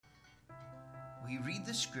We read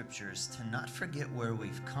the scriptures to not forget where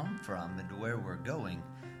we've come from and where we're going.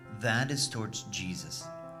 That is towards Jesus.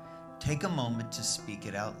 Take a moment to speak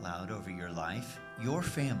it out loud over your life, your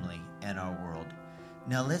family, and our world.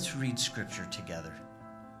 Now let's read scripture together.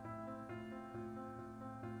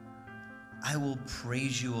 I will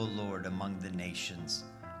praise you, O Lord, among the nations.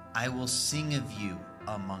 I will sing of you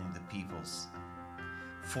among the peoples.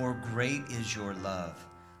 For great is your love,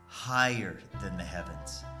 higher than the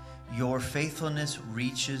heavens. Your faithfulness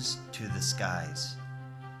reaches to the skies.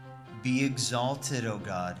 Be exalted, O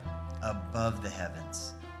God, above the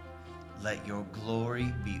heavens. Let your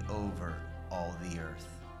glory be over all the earth.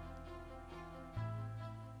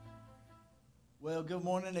 Well, good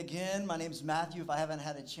morning again. My name's Matthew. If I haven't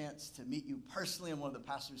had a chance to meet you personally, I'm one of the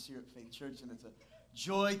pastors here at Faith Church, and it's a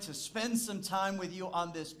joy to spend some time with you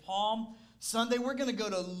on this Palm Sunday. We're going to go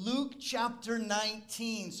to Luke chapter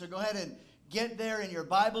 19. So go ahead and get there in your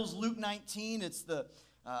Bibles. Luke 19, it's the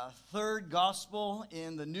third gospel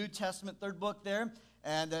in the New Testament, third book there.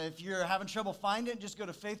 And if you're having trouble finding it, just go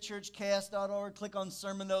to faithchurchks.org, click on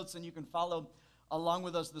sermon notes, and you can follow along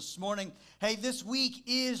with us this morning. Hey, this week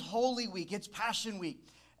is Holy Week. It's Passion Week.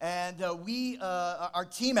 And our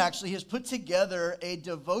team actually has put together a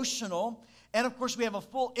devotional. And of course, we have a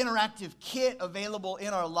full interactive kit available in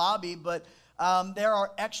our lobby, but there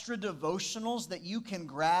are extra devotionals that you can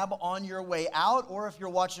grab on your way out, or if you're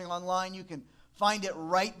watching online, you can find it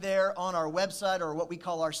right there on our website, or what we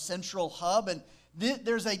call our central hub. And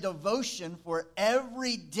there's a devotion for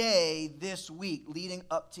every day this week leading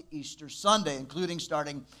up to Easter Sunday, including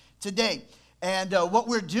starting today. And what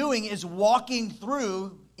we're doing is walking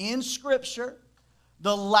through in Scripture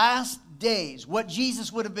the last days, what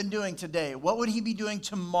Jesus would have been doing today, what would he be doing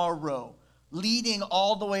tomorrow, leading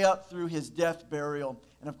all the way up through his death, burial,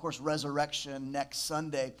 and of course resurrection next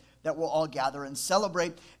Sunday that we'll all gather and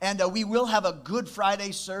celebrate. And we will have a Good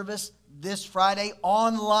Friday service this Friday,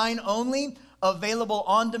 online only, available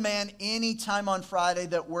on demand anytime on Friday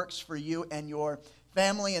that works for you and your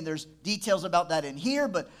family. And there's details about that in here.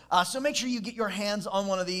 But so make sure you get your hands on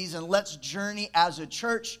one of these, and let's journey as a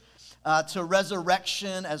church to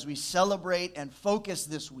resurrection as we celebrate and focus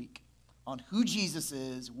this week on who Jesus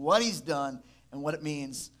is, what he's done, and what it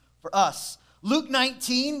means for us. Luke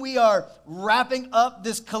 19, we are wrapping up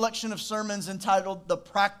this collection of sermons entitled The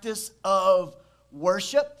Practice of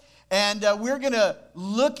Worship. And we're going to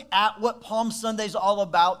look at what Palm Sunday is all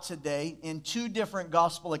about today in two different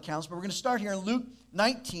gospel accounts. But we're going to start here in Luke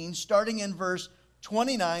 19, starting in verse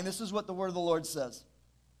 29. This is what the word of the Lord says.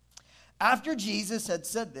 After Jesus had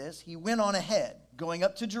said this, he went on ahead, going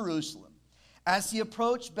up to Jerusalem. As he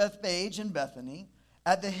approached Bethphage and Bethany,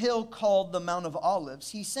 at the hill called the Mount of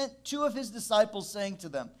Olives, he sent two of his disciples, saying to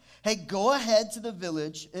them, "Hey, go ahead to the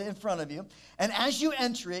village in front of you, and as you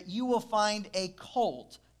enter it, you will find a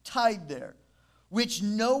colt tied there, which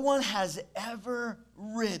no one has ever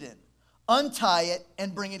ridden. Untie it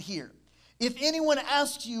and bring it here. If anyone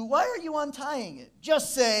asks you, 'Why are you untying it?'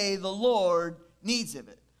 just say, 'The Lord needs of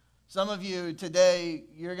it.'" Some of you today,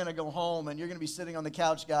 you're going to go home and you're going to be sitting on the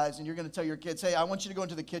couch, guys, and you're going to tell your kids, "Hey, I want you to go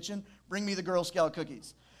into the kitchen, bring me the Girl Scout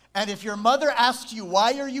cookies." And if your mother asks you,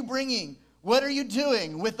 "Why are you bringing? What are you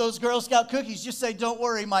doing with those Girl Scout cookies?" just say, "Don't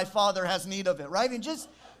worry, my Father has need of it," right? And just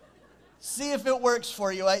see if it works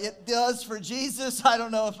for you. It does for Jesus. I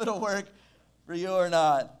don't know if it'll work for you or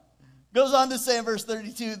not. Goes on to say in verse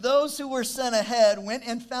 32, those who were sent ahead went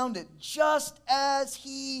and found it just as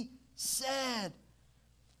he said.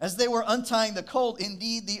 As they were untying the colt,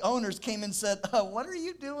 indeed the owners came and said, "What are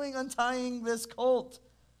you doing untying this colt?"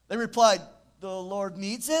 They replied, "The Lord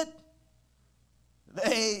needs it."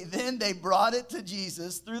 Then they brought it to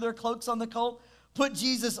Jesus, threw their cloaks on the colt, put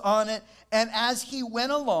Jesus on it, and as he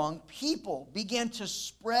went along, people began to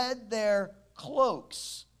spread their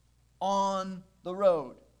cloaks on the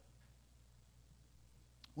road.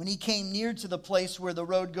 When he came near to the place where the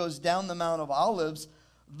road goes down the Mount of Olives,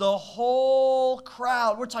 the whole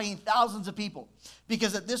crowd, we're talking thousands of people,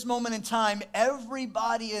 because at this moment in time,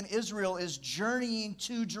 everybody in Israel is journeying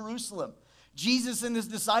to Jerusalem. Jesus and his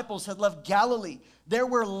disciples had left Galilee. There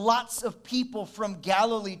were lots of people from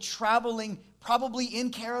Galilee traveling probably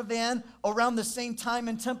in caravan around the same time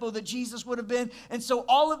and tempo that Jesus would have been. And so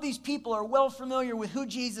all of these people are well familiar with who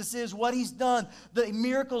Jesus is, what he's done, the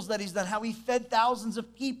miracles that he's done, how he fed thousands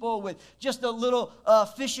of people with just a little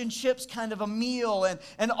fish and chips kind of a meal.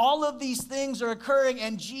 And all of these things are occurring,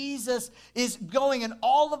 and Jesus is going, and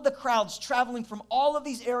all of the crowds traveling from all of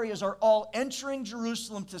these areas are all entering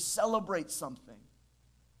Jerusalem to celebrate something.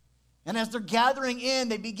 And as they're gathering in,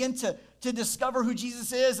 they begin to to discover who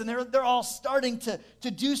Jesus is, and they're all starting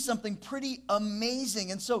to do something pretty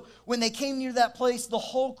amazing. And so when they came near that place, the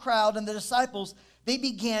whole crowd and the disciples, they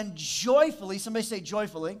began joyfully, somebody say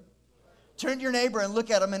joyfully. Turn to your neighbor and look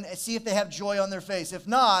at them and see if they have joy on their face. If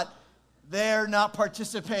not, they're not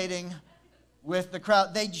participating with the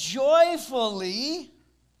crowd. They joyfully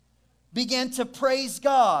began to praise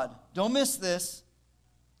God. Don't miss this.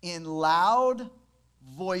 In loud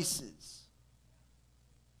voices.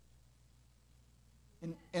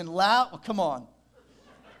 In loud, well, come on.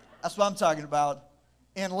 That's what I'm talking about.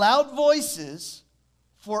 In loud voices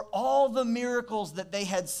for all the miracles that they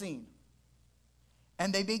had seen.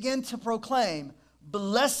 And they began to proclaim,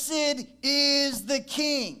 "Blessed is the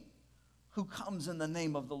King who comes in the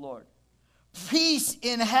name of the Lord. Peace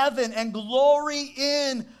in heaven and glory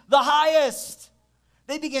in the highest."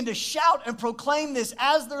 They begin to shout and proclaim this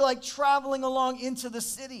as they're like traveling along into the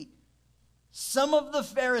city. Some of the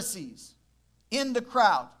Pharisees in the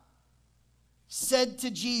crowd said to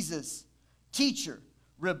Jesus, "Teacher,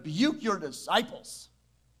 rebuke your disciples."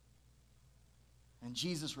 And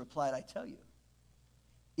Jesus replied, "I tell you,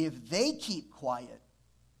 if they keep quiet,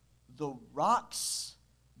 the rocks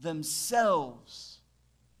themselves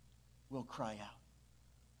will cry out."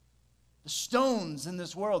 The stones in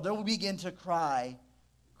this world, they will begin to cry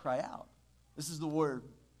out. This is the word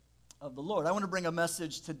of the Lord. I want to bring a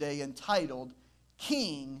message today entitled,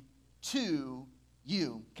 King to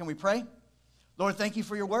You. Can we pray? Lord, thank you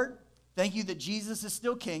for your word. Thank you that Jesus is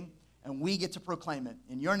still King, and we get to proclaim it.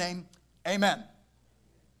 In your name, amen.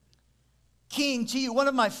 King to You. One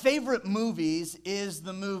of my favorite movies is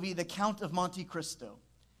the movie The Count of Monte Cristo.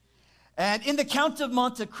 And in The Count of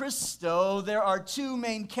Monte Cristo, there are two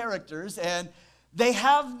main characters, and they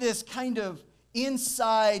have this kind of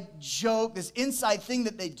inside joke, this inside thing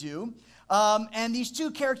that they do. And these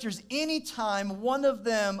two characters, anytime one of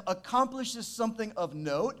them accomplishes something of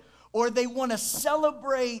note, or they want to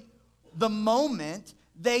celebrate the moment,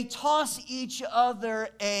 they toss each other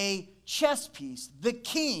a chess piece, the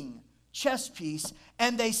king chess piece,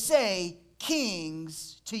 and they say,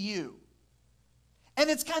 "Kings to you." And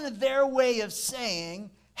it's kind of their way of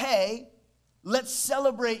saying, hey, let's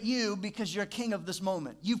celebrate you because you're king of this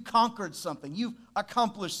moment. You've conquered something. You've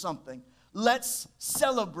accomplished something. Let's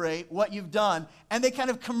celebrate what you've done. And they kind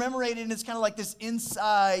of commemorate it, and it's kind of like this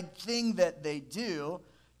inside thing that they do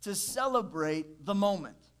to celebrate the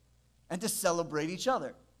moment and to celebrate each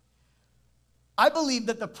other. I believe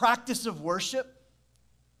that the practice of worship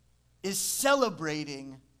is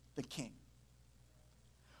celebrating the King.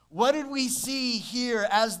 What did we see here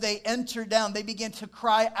as they entered down? They began to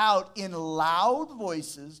cry out in loud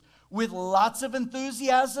voices with lots of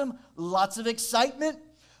enthusiasm, lots of excitement,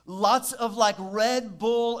 lots of like Red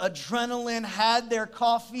Bull adrenaline, had their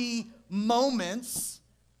coffee moments.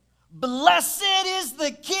 "Blessed is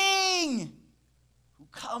the King who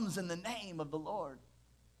comes in the name of the Lord."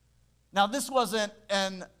 Now, this wasn't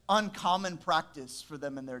an uncommon practice for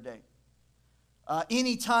them in their day.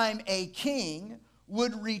 Anytime a king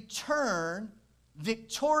would return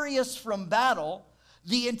victorious from battle,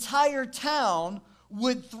 the entire town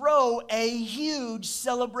would throw a huge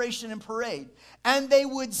celebration and parade. And they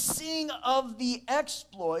would sing of the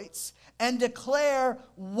exploits and declare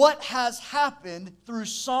what has happened through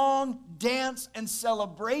song, dance, and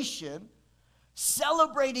celebration,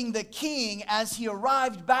 celebrating the king as he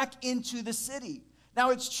arrived back into the city. Now,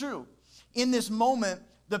 it's true. In this moment,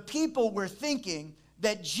 the people were thinking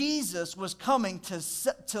that Jesus was coming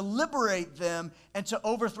to liberate them and to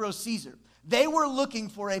overthrow Caesar. They were looking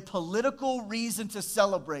for a political reason to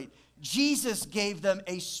celebrate. Jesus gave them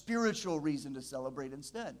a spiritual reason to celebrate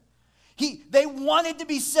instead. They wanted to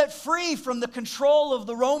be set free from the control of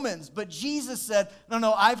the Romans, but Jesus said,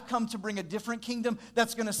 no, I've come to bring a different kingdom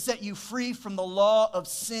that's going to set you free from the law of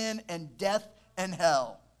sin and death and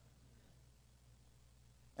hell.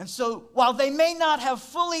 And so, while they may not have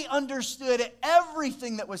fully understood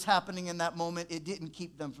everything that was happening in that moment, it didn't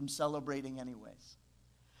keep them from celebrating anyways.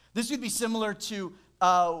 This would be similar to,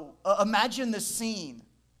 imagine the scene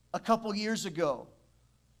a couple years ago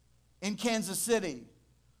in Kansas City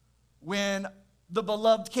when the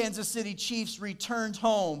beloved Kansas City Chiefs returned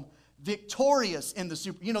home victorious in the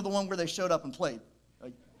Super, the one where they showed up and played.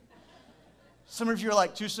 Like, some of you are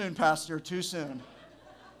like, too soon, Pastor, too soon.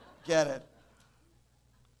 Get it.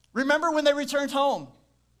 Remember when they returned home?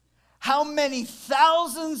 How many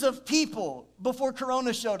thousands of people before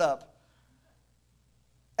Corona showed up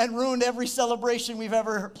and ruined every celebration we've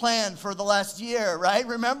ever planned for the last year, right?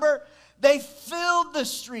 Remember? They filled the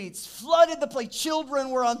streets, flooded the place.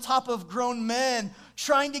 Children were on top of grown men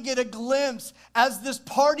trying to get a glimpse as this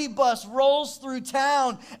party bus rolls through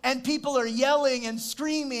town and people are yelling and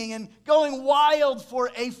screaming and going wild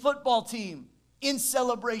for a football team in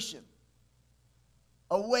celebration.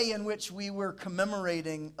 A way in which we were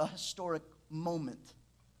commemorating a historic moment.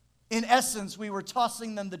 In essence, we were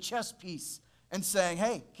tossing them the chess piece and saying,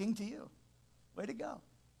 hey, king to you. Way to go.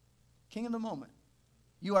 King of the moment.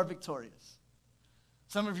 You are victorious.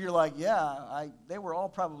 Some of you are like, yeah, they were all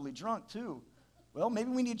probably drunk too. Well,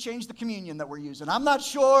 maybe we need to change the communion that we're using. I'm not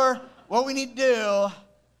sure what we need to do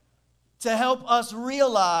to help us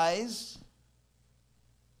realize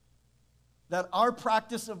that our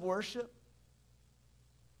practice of worship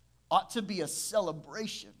ought to be a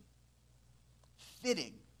celebration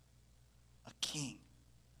fitting a king.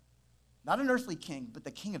 Not an earthly king, but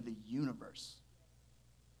the king of the universe.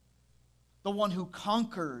 The one who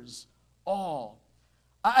conquers all.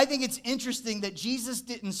 I think it's interesting that Jesus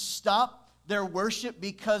didn't stop their worship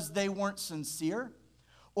because they weren't sincere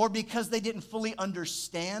or because they didn't fully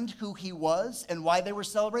understand who he was and why they were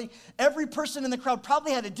celebrating. Every person in the crowd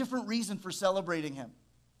probably had a different reason for celebrating him.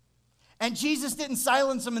 And Jesus didn't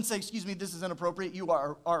silence them and say, excuse me, this is inappropriate. You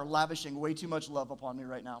are lavishing way too much love upon me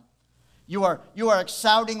right now. You are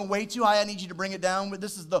shouting way too high. I need you to bring it down.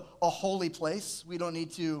 This is a holy place. We don't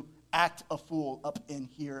need to act a fool up in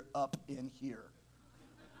here, up in here.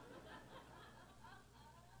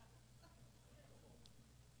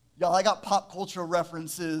 Y'all, I got pop culture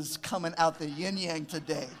references coming out the yin-yang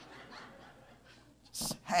today.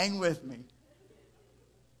 Just hang with me.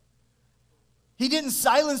 He didn't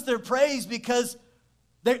silence their praise because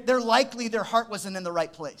they're likely their heart wasn't in the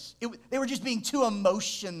right place. They were just being too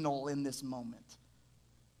emotional in this moment.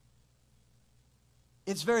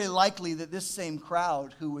 It's very likely that this same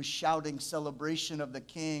crowd who was shouting celebration of the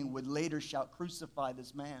king would later shout, crucify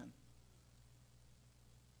this man.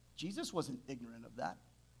 Jesus wasn't ignorant of that,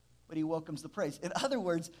 but he welcomes the praise. In other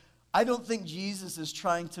words, I don't think Jesus is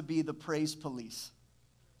trying to be the praise police.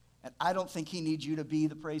 And I don't think he needs you to be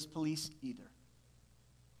the praise police either.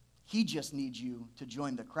 He just needs you to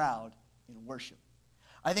join the crowd in worship.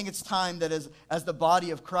 I think it's time that as the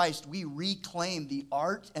body of Christ, we reclaim the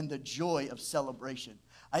art and the joy of celebration.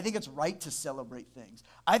 I think it's right to celebrate things.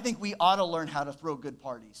 I think we ought to learn how to throw good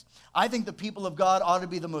parties. I think the people of God ought to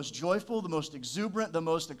be the most joyful, the most exuberant, the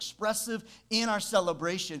most expressive in our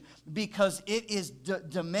celebration because it is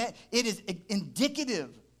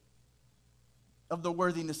indicative of the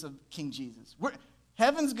worthiness of King Jesus.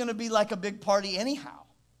 Heaven's going to be like a big party anyhow.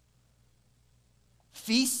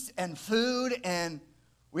 Feasts and food, and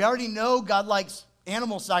we already know God likes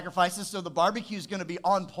animal sacrifices, so the barbecue is going to be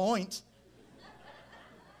on point.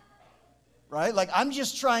 Right? Like, I'm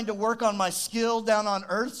just trying to work on my skill down on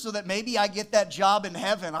earth so that maybe I get that job in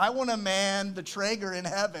heaven. I want to man the Traeger in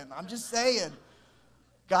heaven. I'm just saying.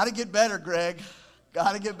 Got to get better, Greg.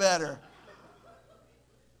 Got to get better.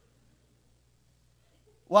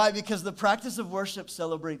 Why? Because the practice of worship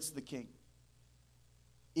celebrates the King.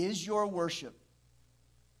 Is your worship,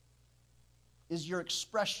 is your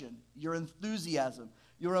expression, your enthusiasm,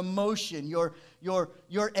 your emotion, your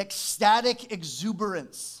ecstatic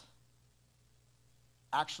exuberance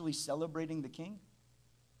actually celebrating the King?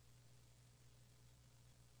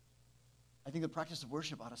 I think the practice of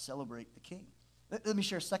worship ought to celebrate the King. Let me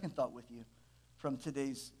share a second thought with you from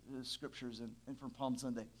today's scriptures and from Palm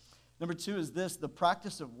Sunday. Number 2 is this: the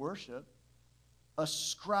practice of worship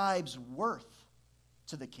ascribes worth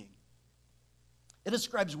to the King. It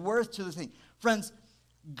ascribes worth to the King. Friends,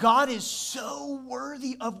 God is so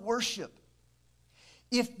worthy of worship.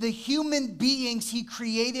 If the human beings he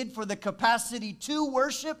created for the capacity to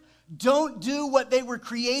worship don't do what they were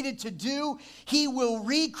created to do, he will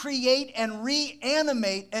recreate and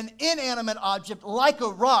reanimate an inanimate object like a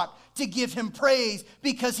rock to give him praise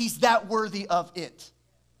because he's that worthy of it.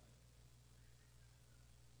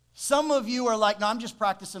 Some of you are like, no, I'm just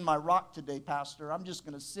practicing my rock today, Pastor. I'm just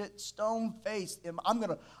going to sit stone-faced. I'm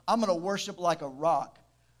going to worship like a rock.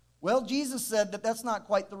 Well, Jesus said that that's not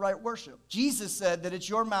quite the right worship. Jesus said that it's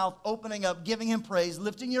your mouth opening up, giving him praise,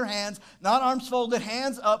 lifting your hands, not arms folded,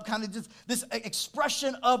 hands up, kind of just this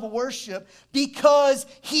expression of worship because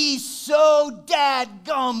he's so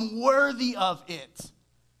dadgum worthy of it.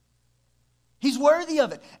 He's worthy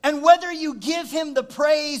of it. And whether you give him the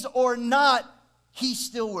praise or not, he's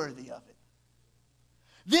still worthy of it.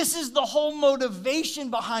 This is the whole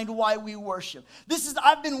motivation behind why we worship.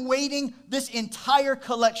 I've been waiting this entire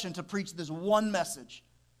collection to preach this one message.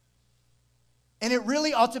 And it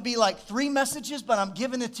really ought to be like 3 messages, but I'm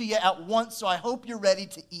giving it to you at once, so I hope you're ready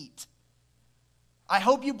to eat. I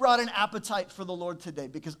hope you brought an appetite for the Lord today,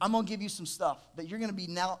 because I'm going to give you some stuff that you're going to be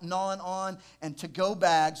gnawing on and to-go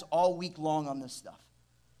bags all week long on this stuff.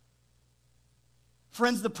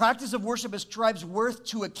 Friends, the practice of worship ascribes worth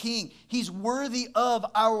to a king. He's worthy of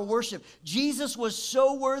our worship. Jesus was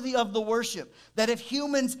so worthy of the worship that if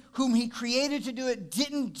humans whom he created to do it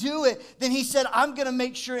didn't do it, then he said, I'm going to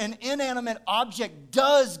make sure an inanimate object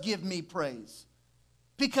does give me praise.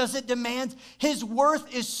 Because it demands, his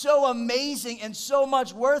worth is so amazing and so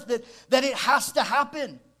much worth it that it has to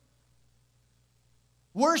happen.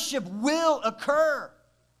 Worship will occur.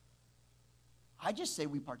 I just say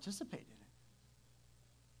we participate in it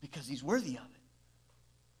because he's worthy of it.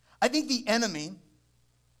 I think the enemy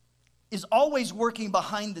is always working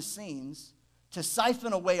behind the scenes to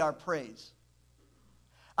siphon away our praise.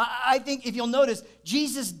 I think if you'll notice,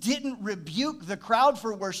 Jesus didn't rebuke the crowd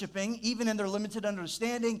for worshiping, even in their limited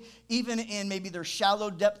understanding, even in maybe their shallow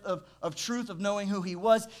depth of truth of knowing who he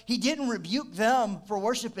was. He didn't rebuke them for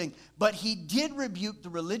worshiping, but he did rebuke the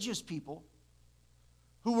religious people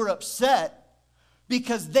who were upset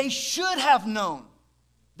because they should have known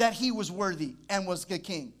that he was worthy and was the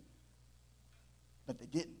king. But they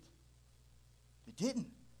didn't. They didn't.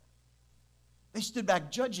 They stood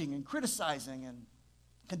back judging and criticizing and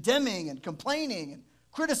condemning and complaining and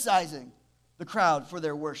criticizing the crowd for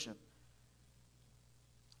their worship.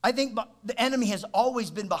 I think the enemy has always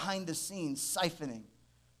been behind the scenes, siphoning,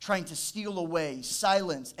 trying to steal away,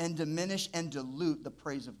 silence, and diminish and dilute the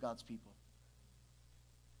praise of God's people.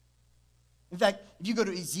 In fact, if you go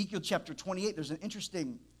to Ezekiel chapter 28, there's an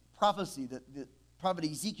interesting prophecy that the prophet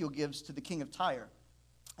Ezekiel gives to the king of Tyre.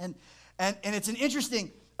 And it's an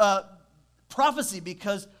interesting prophecy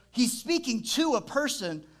because he's speaking to a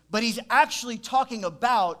person, but he's actually talking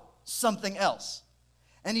about something else.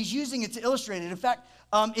 And he's using it to illustrate it. In fact,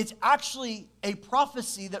 it's actually a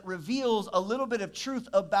prophecy that reveals a little bit of truth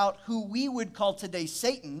about who we would call today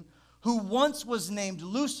Satan, who once was named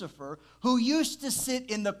Lucifer, who used to sit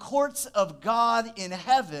in the courts of God in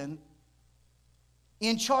heaven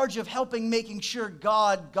in charge of making sure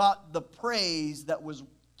God got the praise that was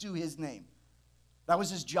due his name. That was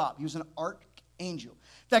his job. He was an archangel.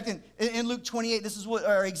 In fact, in Luke 28,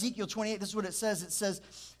 or Ezekiel 28, this is what it says. It says,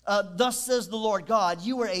 thus says the Lord God,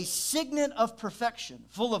 you are a signet of perfection,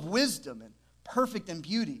 full of wisdom and perfect in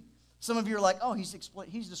beauty. Some of you are like, oh, he's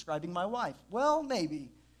describing my wife. Well, maybe.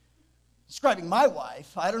 Describing my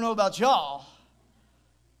wife. I don't know about y'all.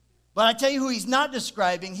 But I tell you who he's not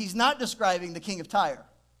describing. He's not describing the king of Tyre.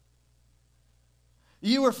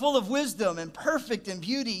 You were full of wisdom and perfect in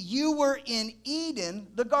beauty. You were in Eden,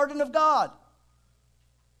 the garden of God.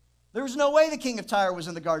 There was no way the king of Tyre was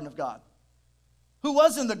in the garden of God. Who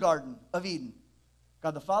was in the garden of Eden?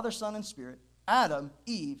 God the Father, Son, and Spirit, Adam,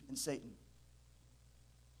 Eve, and Satan.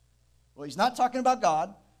 Well, he's not talking about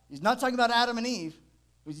God. He's not talking about Adam and Eve.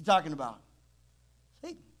 Who's he talking about?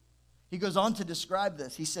 Satan. He goes on to describe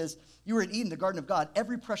this. He says, you were in Eden, the garden of God.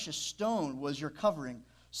 Every precious stone was your covering.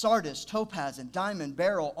 Sardis, topaz, and diamond,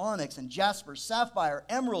 beryl, onyx, and jasper, sapphire,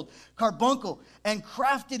 emerald, carbuncle, and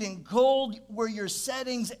crafted in gold were your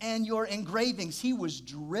settings and your engravings. He was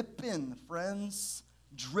dripping, friends,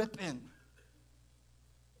 dripping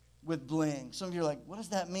with bling. Some of you are like, what does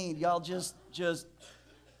that mean? Y'all just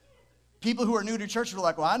people who are new to church are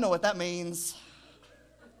like, well, I know what that means.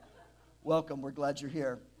 Welcome, we're glad you're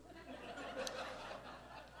here.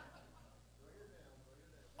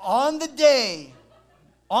 On the day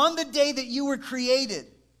that you were created,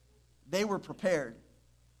 they were prepared.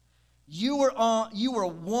 You were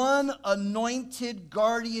one anointed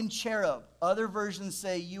guardian cherub. Other versions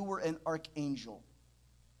say you were an archangel.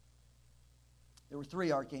 There were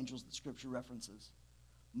 3 archangels that Scripture references.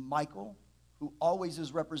 Michael, who always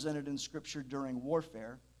is represented in Scripture during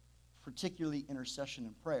warfare, particularly intercession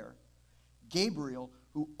and prayer. Gabriel,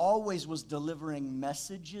 who always was delivering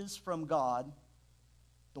messages from God.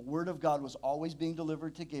 The word of God was always being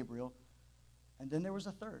delivered to Gabriel. And then there was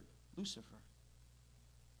a third, Lucifer.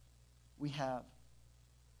 We have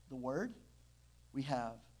the word. We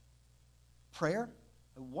have prayer.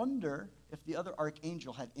 I wonder if the other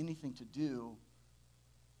archangel had anything to do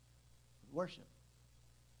with worship.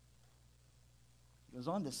 He goes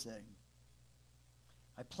on to say,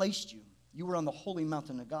 I placed you. You were on the holy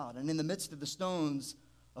mountain of God, and in the midst of the stones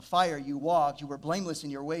of fire you walked. You were blameless in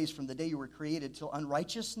your ways from the day you were created till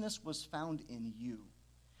unrighteousness was found in you.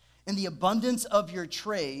 In the abundance of your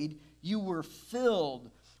trade, you were filled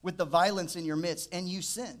with the violence in your midst, and you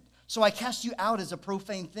sinned. So I cast you out as a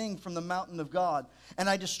profane thing from the mountain of God, and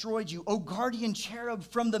I destroyed you. O guardian cherub,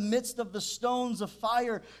 from the midst of the stones of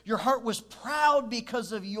fire, your heart was proud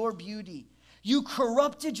because of your beauty. You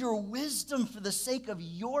corrupted your wisdom for the sake of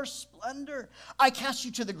your splendor. I cast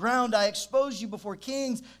you to the ground. I exposed you before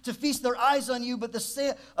kings to feast their eyes on you, but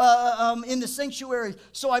in the sanctuary.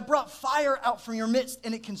 So I brought fire out from your midst,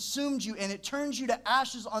 and it consumed you, and it turned you to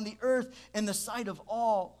ashes on the earth in the sight of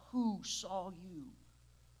all who saw you.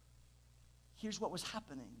 Here's what was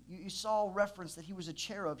happening. You saw reference that he was a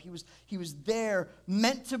cherub. He was there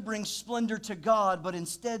meant to bring splendor to God, but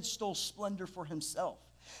instead stole splendor for himself.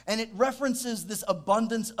 And it references this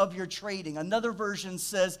abundance of your trading. Another version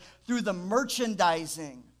says, through the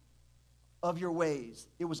merchandising of your ways,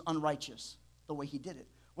 it was unrighteous the way he did it.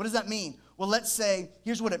 What does that mean? Well, let's say,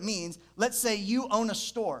 here's what it means. Let's say you own a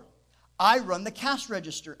store. I run the cash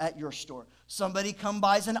register at your store. Somebody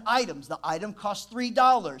buys an item. The item costs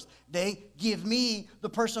 $3. They give me, the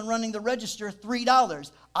person running the register,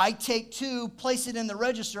 $3. I take 2, place it in the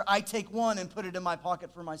register. I take 1 and put it in my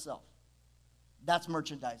pocket for myself. That's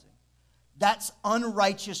merchandising. That's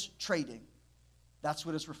unrighteous trading. That's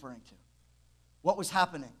what it's referring to. What was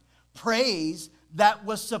happening? Praise that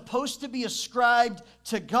was supposed to be ascribed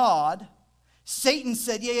to God. Satan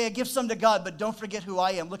said, yeah, give some to God, but don't forget who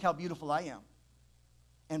I am. Look how beautiful I am.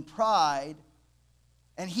 And pride,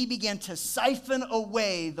 and he began to siphon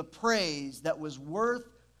away the praise that was worth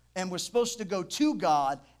and was supposed to go to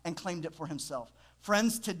God and claimed it for himself.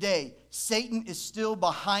 Friends, today, Satan is still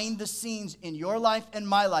behind the scenes in your life and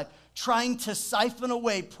my life, trying to siphon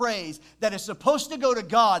away praise that is supposed to go to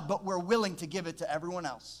God, but we're willing to give it to everyone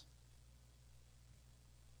else.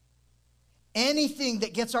 Anything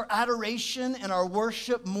that gets our adoration and our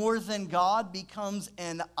worship more than God becomes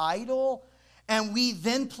an idol, and we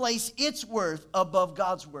then place its worth above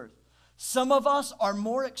God's worth. Some of us are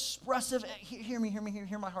more expressive. Hear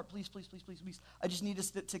my heart, please. I just need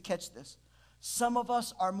us to catch this. Some of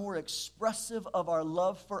us are more expressive of our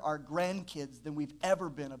love for our grandkids than we've ever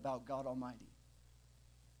been about God Almighty.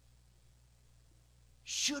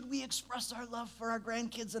 Should we express our love for our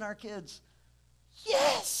grandkids and our kids?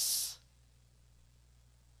 Yes!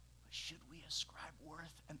 But should we ascribe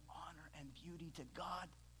worth and honor and beauty to God?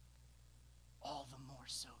 All the more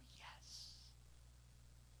so, yes.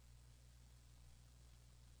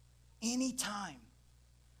 Anytime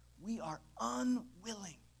we are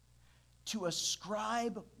unwilling to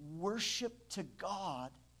ascribe worship to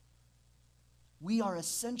God, we are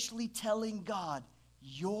essentially telling God,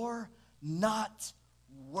 you're not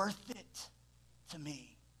worth it to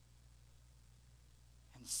me.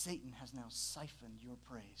 And Satan has now siphoned your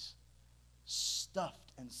praise,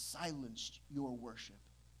 stuffed and silenced your worship.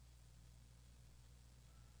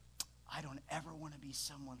 I don't ever want to be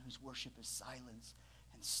someone whose worship is silenced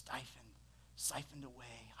and siphoned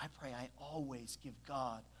away. I pray I always give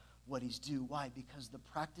God what he's due. Why? Because the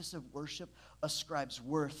practice of worship ascribes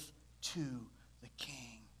worth to the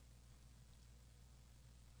King.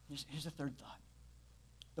 Here's a third thought.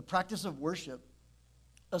 The practice of worship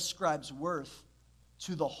ascribes worth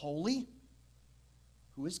to the holy,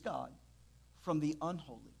 who is God, from the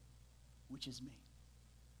unholy, which is me.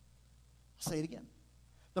 I'll say it again.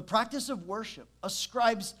 The practice of worship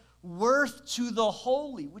ascribes worth to the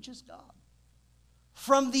holy, which is God,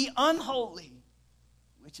 from the unholy,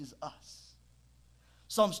 which is us.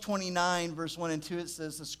 Psalms 29, verse 1 and 2, it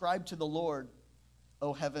says, ascribe to the Lord,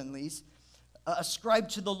 O heavenlies, ascribe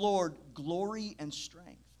to the Lord glory and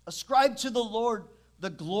strength. Ascribe to the Lord the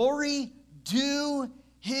glory due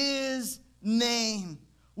his name.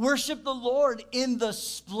 Worship the Lord in the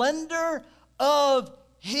splendor of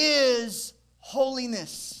his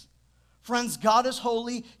holiness. Friends, God is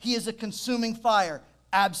holy. He is a consuming fire.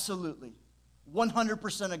 Absolutely.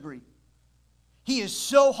 100% agree. He is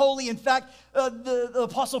so holy. In fact, the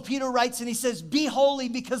Apostle Peter writes and he says, be holy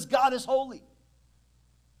because God is holy.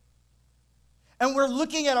 And we're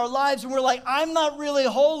looking at our lives and we're like, I'm not really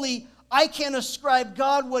holy. I can't ascribe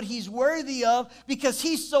God what he's worthy of because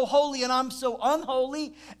he's so holy and I'm so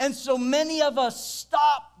unholy. And so many of us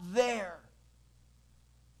stop there.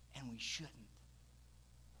 And we shouldn't.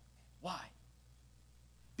 Why?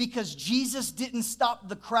 Because Jesus didn't stop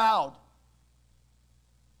the crowd.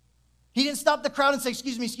 He didn't stop the crowd and say,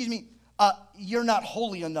 excuse me, you're not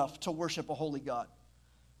holy enough to worship a holy God.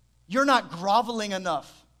 You're not groveling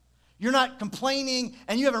enough. You're not complaining,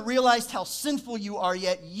 and you haven't realized how sinful you are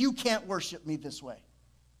yet. You can't worship me this way.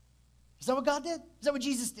 Is that what God did? Is that what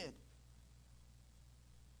Jesus did?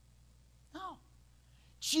 No.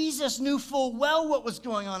 Jesus knew full well what was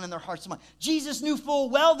going on in their hearts and minds. Jesus knew full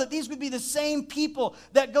well that these would be the same people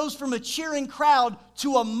that goes from a cheering crowd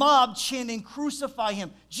to a mob chanting, crucify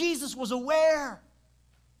him. Jesus was aware.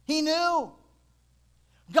 He knew.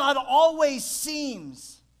 God always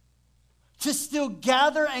seems to still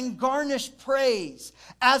gather and garnish praise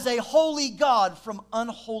as a holy God from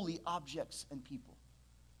unholy objects and people.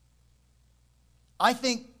 I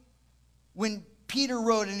think when Peter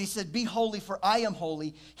wrote and he said, "Be holy for I am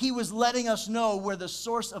holy," he was letting us know where the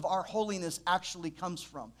source of our holiness actually comes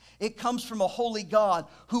from. It comes from a holy God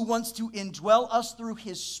who wants to indwell us through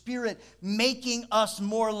his Spirit, making us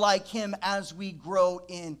more like him as we grow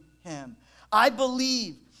in him. I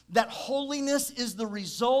believe that holiness is the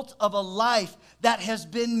result of a life that has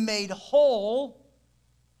been made whole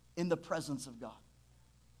in the presence of God.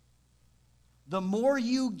 The more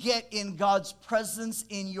you get in God's presence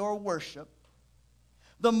in your worship,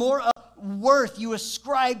 the more worth you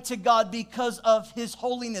ascribe to God because of his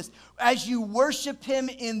holiness. As you worship him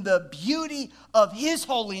in the beauty of his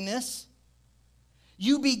holiness,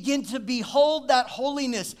 you begin to behold that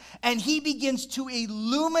holiness, and he begins to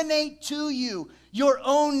illuminate to you your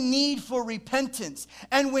own need for repentance.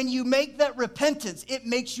 And when you make that repentance, it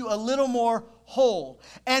makes you a little more whole.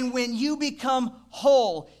 And when you become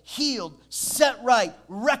whole, healed, set right,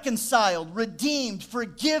 reconciled, redeemed,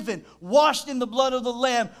 forgiven, washed in the blood of the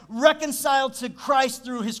Lamb, reconciled to Christ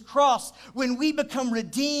through his cross, when we become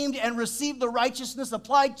redeemed and receive the righteousness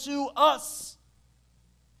applied to us,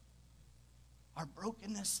 our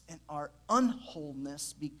brokenness and our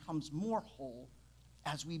unwholeness becomes more whole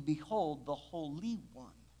as we behold the Holy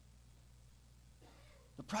One.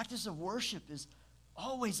 The practice of worship is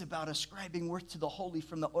always about ascribing worth to the holy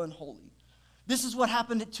from the unholy. This is what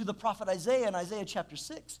happened to the prophet Isaiah in Isaiah chapter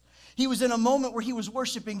 6. He was in a moment where he was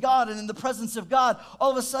worshiping God, and in the presence of God,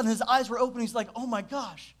 all of a sudden his eyes were open. He's like, "Oh my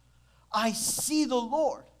gosh, I see the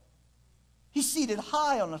Lord. He's seated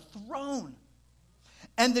high on a throne.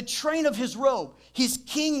 And the train of his robe, his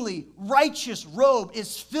kingly, righteous robe,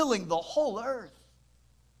 is filling the whole earth.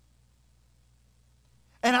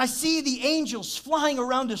 And I see the angels flying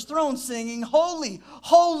around his throne singing, 'Holy,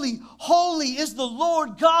 holy, holy is the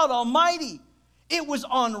Lord God Almighty.'" It was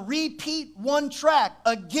on repeat, one track.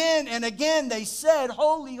 Again and again they said,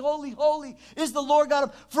 "Holy, holy, holy is the Lord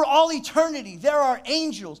God." For all eternity, there are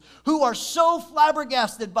angels who are so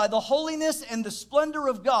flabbergasted by the holiness and the splendor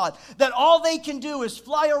of God that all they can do is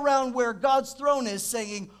fly around where God's throne is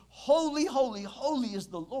saying, "Holy, holy, holy is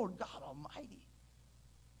the Lord God Almighty.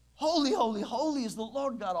 Holy, holy, holy is the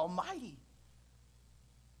Lord God Almighty."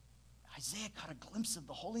 Isaiah caught a glimpse of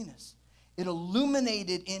the holiness. It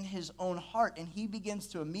illuminated in his own heart, and he begins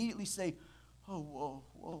to immediately say, "Oh, whoa,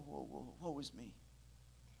 whoa, whoa, whoa, woe is me.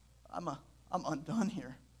 I'm undone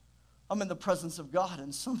here. I'm in the presence of God,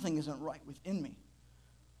 and something isn't right within me.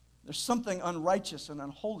 There's something unrighteous and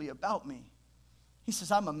unholy about me." He says,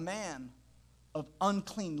 "I'm a man of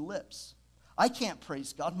unclean lips. I can't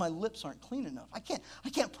praise God. My lips aren't clean enough. I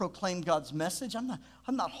can't proclaim God's message. I'm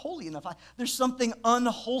not holy enough. There's something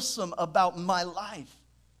unwholesome about my life."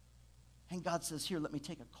 And God says, "Here, let me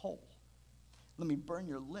take a coal. Let me burn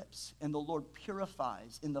your lips." And the Lord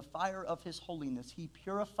purifies. In the fire of his holiness, he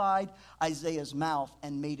purified Isaiah's mouth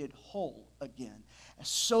and made it whole again,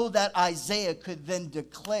 so that Isaiah could then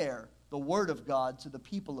declare the word of God to the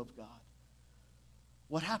people of God.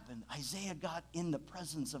 What happened? Isaiah got in the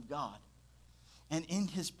presence of God. And in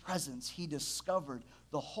his presence, he discovered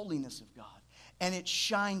the holiness of God. And it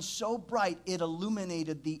shined so bright, it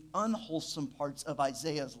illuminated the unwholesome parts of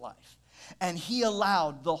Isaiah's life. And he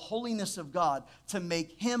allowed the holiness of God to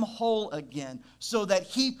make him whole again, so that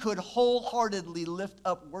he could wholeheartedly lift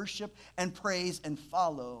up worship and praise and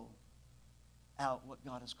follow out what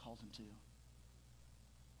God has called him to.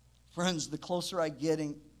 Friends, the closer I get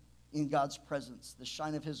in God's presence, the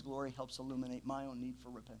shine of his glory helps illuminate my own need for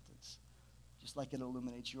repentance, just like it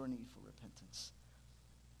illuminates your need for repentance.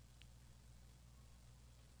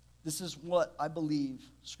 This is what I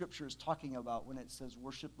believe Scripture is talking about when it says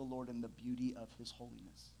worship the Lord in the beauty of his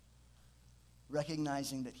holiness.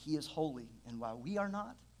 Recognizing that he is holy, and while we are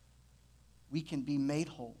not, we can be made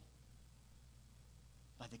whole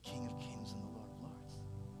by the King of Kings and the Lord of Lords.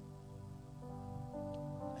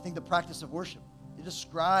 I think the practice of worship, it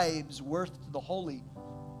describes worth to the holy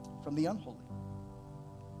from the unholy.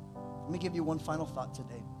 Let me give you one final thought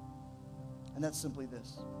today, and that's simply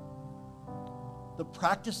this. The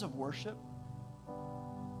practice of worship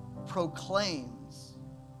proclaims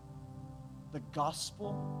the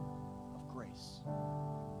gospel of grace.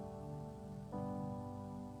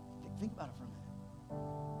 Think about it for a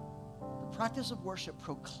minute. The practice of worship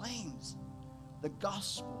proclaims the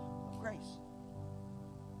gospel of grace.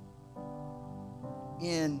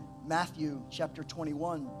 In Matthew chapter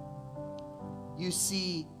 21, you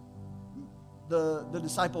see the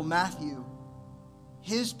disciple Matthew,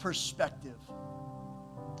 his perspective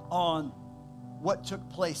on what took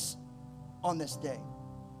place on this day.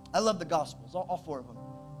 I love the Gospels, all 4 of them,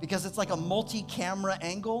 because it's like a multi-camera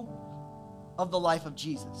angle of the life of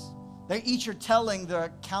Jesus. They each are telling the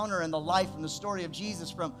encounter and the life and the story of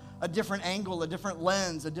Jesus from a different angle, a different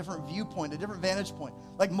lens, a different viewpoint, a different vantage point.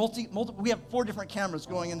 Like we have 4 different cameras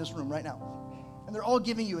going in this room right now. And they're all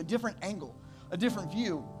giving you a different angle, a different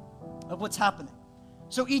view of what's happening.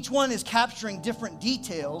 So each one is capturing different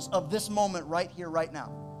details of this moment right here, right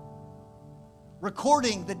now.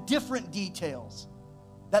 Recording the different details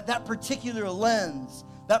that particular lens,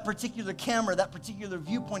 that particular camera, that particular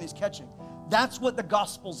viewpoint is catching. That's what the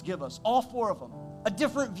Gospels give us, all 4 of them. A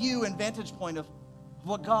different view and vantage point of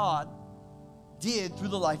what God did through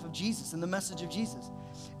the life of Jesus and the message of Jesus.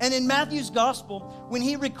 And in Matthew's Gospel, when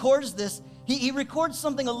he records this, he records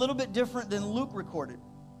something a little bit different than Luke recorded.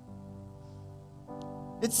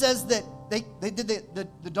 It says that they did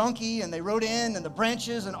the donkey and they rode in and the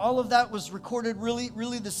branches and all of that was recorded really,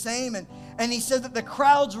 really the same. And he said that the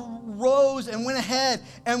crowds rose and went ahead.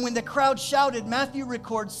 And when the crowd shouted, Matthew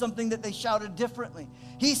records something that they shouted differently.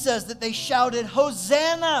 He says that they shouted,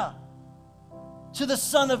 Hosanna to the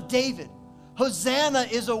Son of David. Hosanna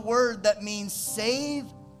is a word that means save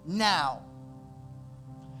now.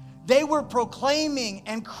 They were proclaiming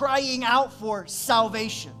and crying out for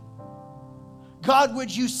salvation. God,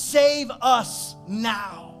 would you save us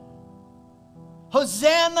now?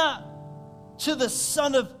 Hosanna to the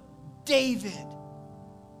Son of David.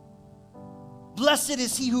 Blessed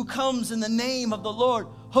is he who comes in the name of the Lord.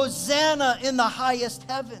 Hosanna in the highest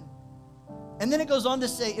heaven. And then it goes on to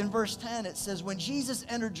say in verse 10, it says, when Jesus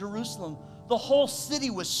entered Jerusalem, the whole city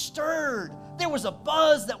was stirred. There was a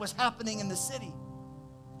buzz that was happening in the city.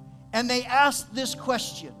 And they asked this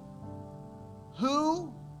question,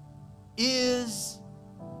 who is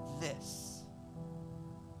this?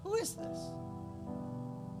 Who is this?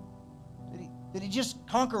 Did he just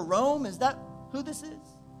conquer Rome? Is that who this is?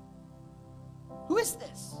 Who is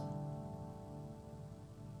this?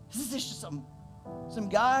 Is this just some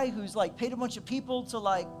guy who's like paid a bunch of people to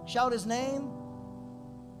like shout his name?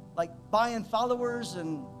 Like buying followers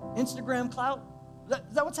and Instagram clout?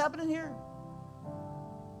 Is that what's happening here?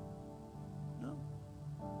 No.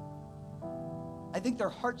 I think their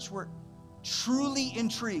hearts were truly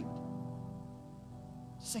intrigued.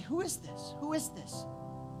 Say, who is this? Who is this?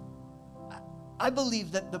 I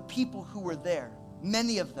believe that the people who were there,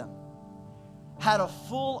 many of them, had a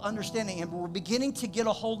full understanding and were beginning to get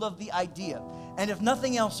a hold of the idea. And if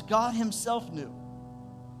nothing else, God himself knew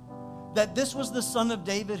that this was the Son of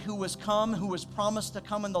David who was promised to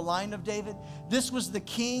come in the line of David. This was the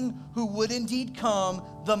King who would indeed come,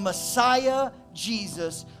 the Messiah,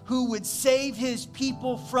 Jesus, who would save his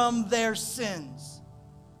people from their sins.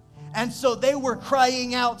 And so they were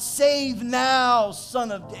crying out, save now,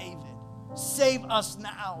 Son of David. Save us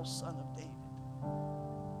now, Son of David.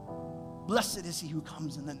 Blessed is he who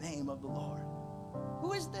comes in the name of the Lord.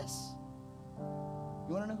 Who is this?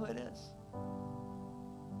 You want to know who it is?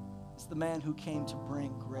 It's the man who came to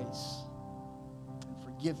bring grace and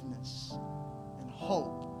forgiveness and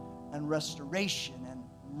hope and restoration and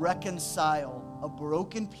reconcile a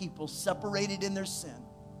broken people separated in their sin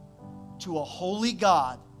to a holy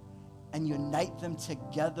God and unite them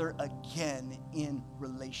together again in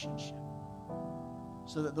relationship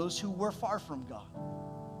so that those who were far from God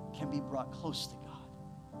can be brought close to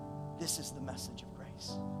God. This is the message of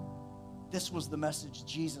grace. This was the message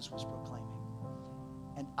Jesus was proclaiming.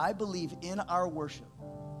 And I believe in our worship,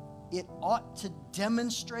 it ought to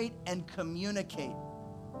demonstrate and communicate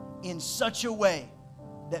in such a way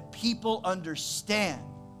that people understand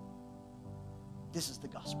this is the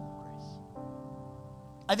gospel of grace.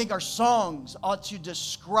 I think our songs ought to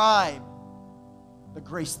describe the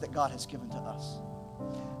grace that God has given to us.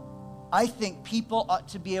 I think people ought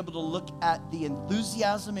to be able to look at the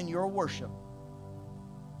enthusiasm in your worship.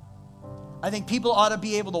 I think people ought to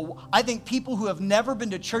be able to, I think people who have never been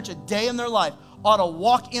to church a day in their life ought to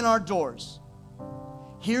walk in our doors,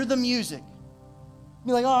 hear the music,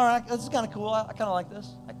 be like, all right, this is kind of cool. I kind of like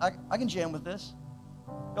this. I can jam with this.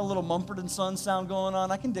 Got a little Mumford & Sons sound going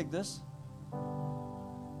on. I can dig this.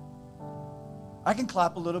 I can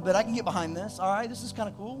clap a little bit. I can get behind this. All right, this is kind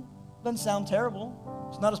of cool. Doesn't sound terrible.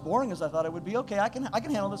 It's not as boring as I thought it would be. Okay, I can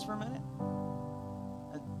handle this for a minute.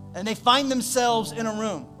 And they find themselves in a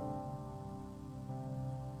room.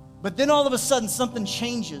 But then all of a sudden, something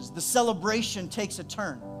changes. The celebration takes a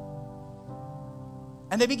turn.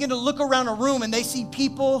 And they begin to look around a room and they see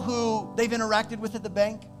people who they've interacted with at the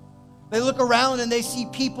bank. They look around and they see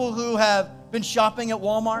people who have been shopping at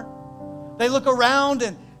Walmart. They look around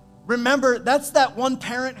and remember, that's that one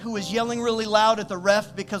parent who was yelling really loud at the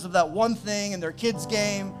ref because of that one thing in their kid's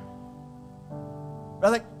game. Right?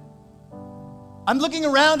 Like, I'm looking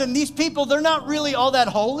around and these people, they're not really all that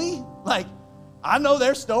holy. Like, I know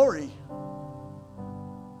their story.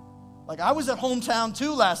 Like, I was at Hometown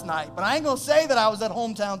 2 last night, but I ain't going to say that I was at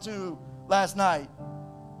Hometown 2 last night.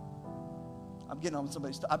 I'm getting on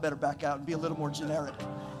somebody's, I better back out and be a little more generic.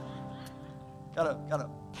 Gotta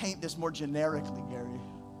paint this more generically, Gary.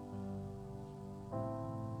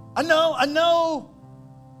 I know.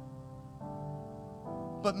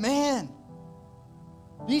 But man,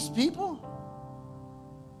 these people,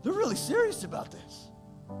 they're really serious about this.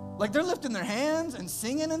 Like, they're lifting their hands and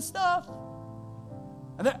singing and stuff.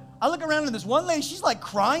 And I look around and this one lady, she's like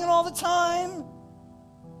crying all the time.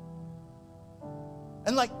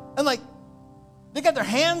 And like, they got their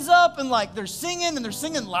hands up and like they're singing and they're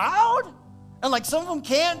singing loud. And like some of them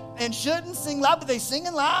can't and shouldn't sing loud, but they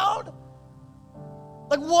singing loud.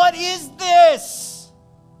 Like, what is this?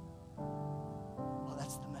 Well,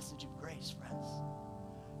 that's the message of grace, friends.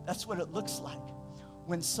 That's what it looks like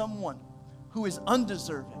when someone who is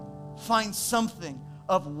undeserving finds something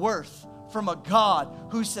of worth from a God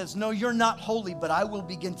who says, no, you're not holy, but I will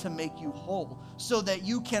begin to make you whole so that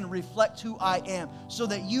you can reflect who I am, so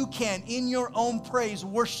that you can, in your own praise,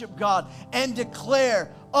 worship God and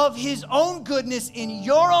declare of his own goodness in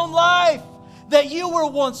your own life, that you were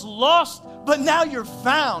once lost, but now you're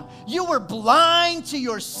found. You were blind to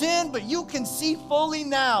your sin, but you can see fully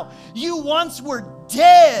now. You once were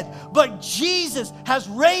dead, but Jesus has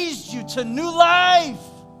raised you to new life.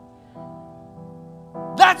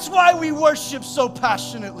 That's why we worship so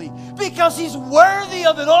passionately, because he's worthy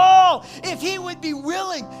of it all. If he would be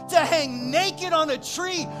willing to hang naked on a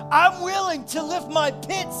tree, I'm willing to lift my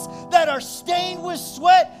pits that are stained with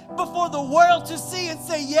sweat before the world to see and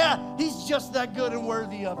say, yeah, he's just that good and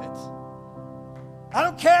worthy of it. I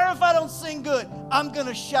don't care if I don't sing good. I'm going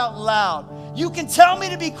to shout loud. You can tell me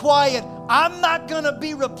to be quiet. I'm not going to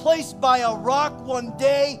be replaced by a rock one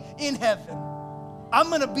day in heaven. I'm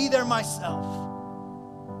going to be there myself.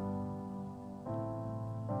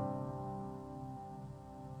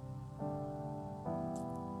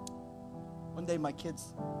 One day my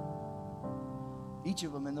kids, each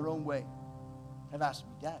of them in their own way, have asked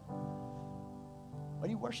me, Dad, why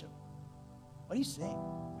do you worship? Why do you sing?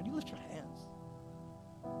 Why do you lift your hands?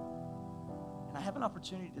 And I have an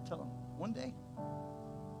opportunity to tell them, one day,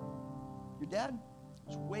 your dad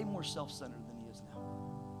was way more self-centered than he is now.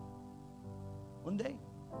 One day,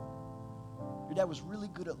 your dad was really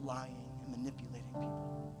good at lying and manipulating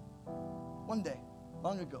people. One day,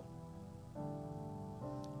 long ago,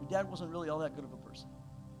 your dad wasn't really all that good of a person.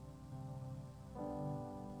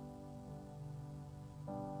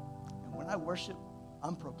 And when I worship,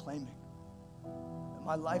 I'm proclaiming that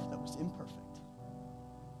my life that was imperfect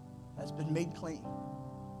has been made clean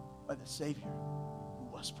by the Savior who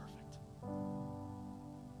was perfect.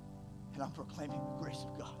 And I'm proclaiming the grace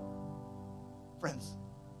of God. Friends,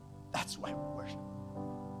 that's why we worship.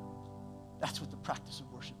 That's what the practice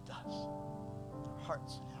of worship does in our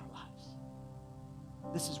hearts and in our lives.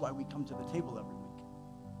 This is why we come to the table every week.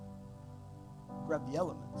 We grab the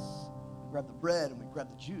elements, we grab the bread, and we grab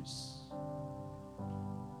the juice.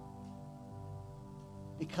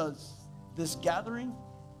 Because this gathering,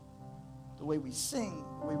 the way we sing,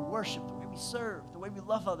 the way we worship, the way we serve, the way we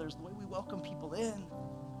love others, the way we welcome people in,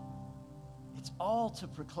 it's all to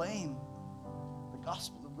proclaim the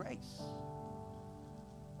gospel of grace.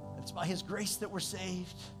 It's by his grace that we're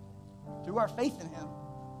saved through our faith in him,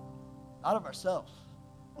 not of ourselves.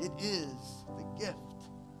 It is the gift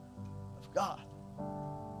of God.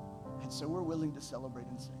 And so we're willing to celebrate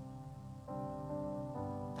and sing.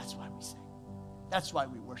 That's why we sing. That's why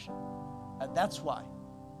we worship. And that's why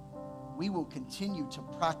we will continue to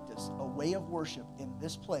practice a way of worship in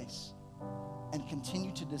this place and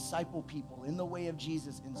continue to disciple people in the way of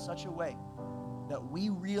Jesus in such a way that we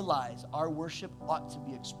realize our worship ought to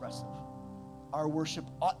be expressive. Our worship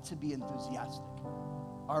ought to be enthusiastic.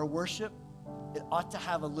 Our worship, it ought to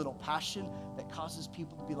have a little passion that causes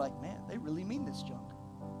people to be like, man, they really mean this junk.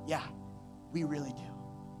 Yeah, we really do.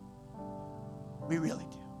 We really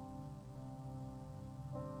do.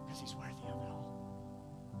 Because he's worthy of it all.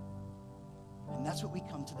 And that's what we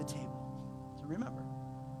come to the table to remember.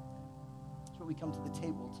 That's what we come to the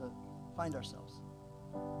table to find ourselves.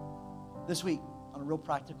 This week, on a real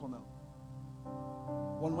practical note,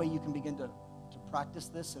 one way you can begin to practice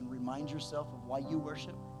this and remind yourself of why you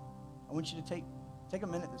worship, I want you to take a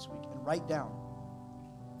minute this week and write down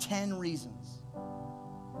 10 reasons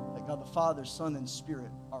that God the Father, Son, and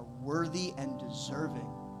Spirit are worthy and deserving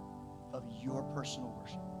of your personal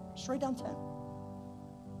worship. Just write down 10.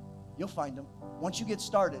 You'll find them. Once you get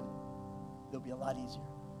started, they'll be a lot easier.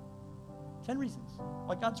 10 reasons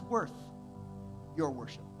why God's worth your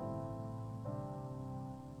worship.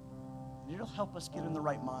 And it'll help us get in the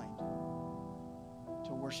right mind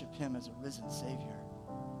to worship him as a risen Savior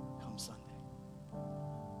come Sunday.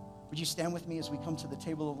 Would you stand with me as we come to the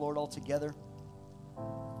table of the Lord all together?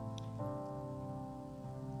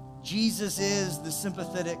 Jesus is the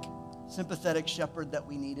sympathetic shepherd that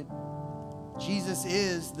we needed. Jesus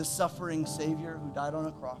is the suffering Savior who died on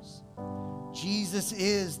a cross. Jesus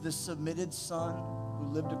is the submitted Son who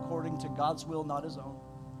lived according to God's will, not his own.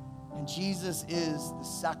 And Jesus is the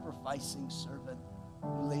sacrificing servant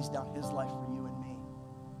who lays down his life for you and me.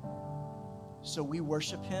 So we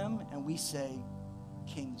worship him and we say,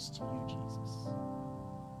 kings to you, Jesus.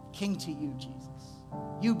 King to you, Jesus.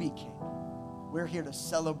 You be king. We're here to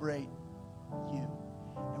celebrate you.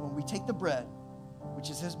 And when we take the bread, which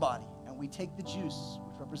is his body, and we take the juice,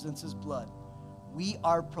 which represents his blood, we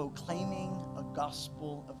are proclaiming a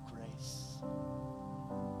gospel of grace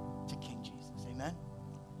to King Jesus. Amen?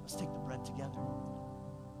 Let's take the bread together.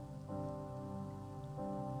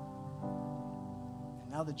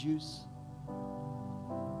 And now the juice.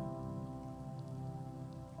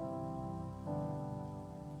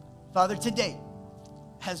 Father, today,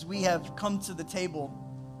 as we have come to the table,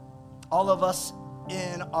 all of us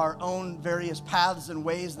in our own various paths and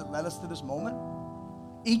ways that led us to this moment,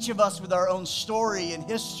 each of us with our own story and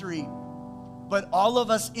history, but all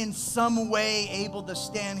of us in some way able to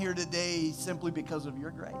stand here today simply because of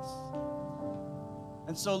your grace.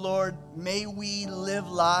 And so, Lord, may we live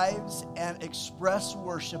lives and express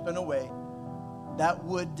worship in a way that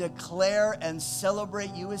would declare and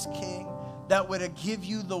celebrate you as King, that would give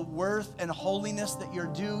you the worth and holiness that you're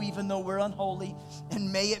due, even though we're unholy.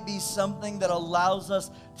 And may it be something that allows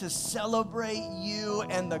us to celebrate you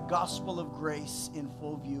and the gospel of grace in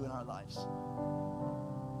full view in our lives.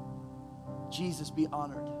 Jesus, be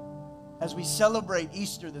honored. As we celebrate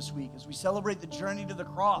Easter this week, as we celebrate the journey to the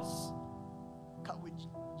cross, God, would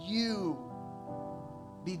you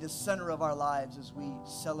be the center of our lives as we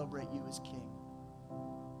celebrate you as King.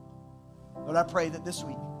 Lord, I pray that this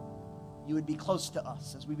week, you would be close to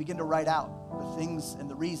us as we begin to write out the things and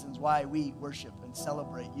the reasons why we worship and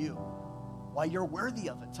celebrate you, why you're worthy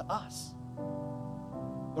of it to us.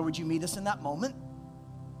 Lord, would you meet us in that moment?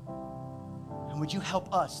 And would you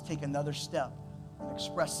help us take another step in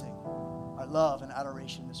expressing our love and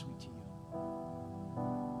adoration this week to you?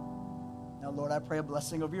 Now, Lord, I pray a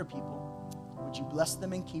blessing over your people. Would you bless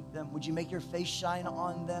them and keep them? Would you make your face shine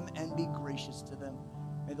on them and be gracious to them?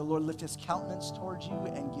 May the Lord lift his countenance towards you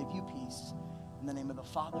and give you peace. In the name of the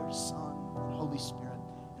Father, Son, and Holy Spirit.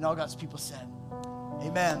 And all God's people said,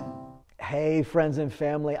 amen. Hey, friends and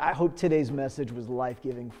family, I hope today's message was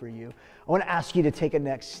life-giving for you. I want to ask you to take a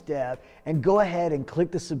next step and go ahead and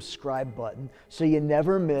click the subscribe button so you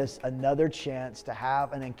never miss another chance to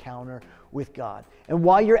have an encounter with God. And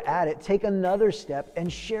while you're at it, take another step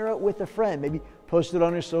and share it with a friend. Maybe post it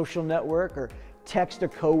on your social network or text a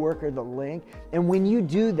coworker the link. And when you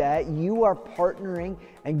do that, you are partnering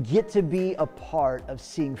and get to be a part of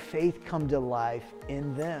seeing faith come to life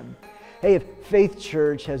in them. Hey, if Faith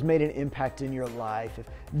Church has made an impact in your life, if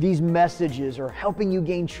these messages are helping you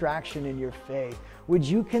gain traction in your faith, would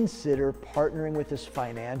you consider partnering with us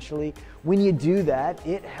financially? When you do that,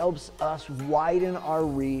 it helps us widen our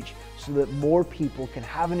reach so that more people can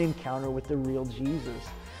have an encounter with the real Jesus.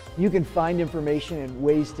 You can find information and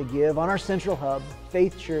ways to give on our central hub,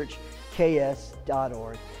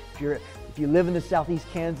 faithchurchks.org. If you live in the Southeast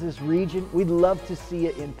Kansas region, we'd love to see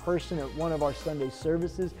you in person at one of our Sunday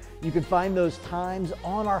services. You can find those times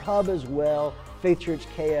on our hub as well,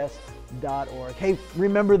 faithchurchks.org. Hey,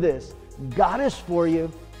 remember this, God is for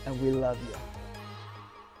you and we love you.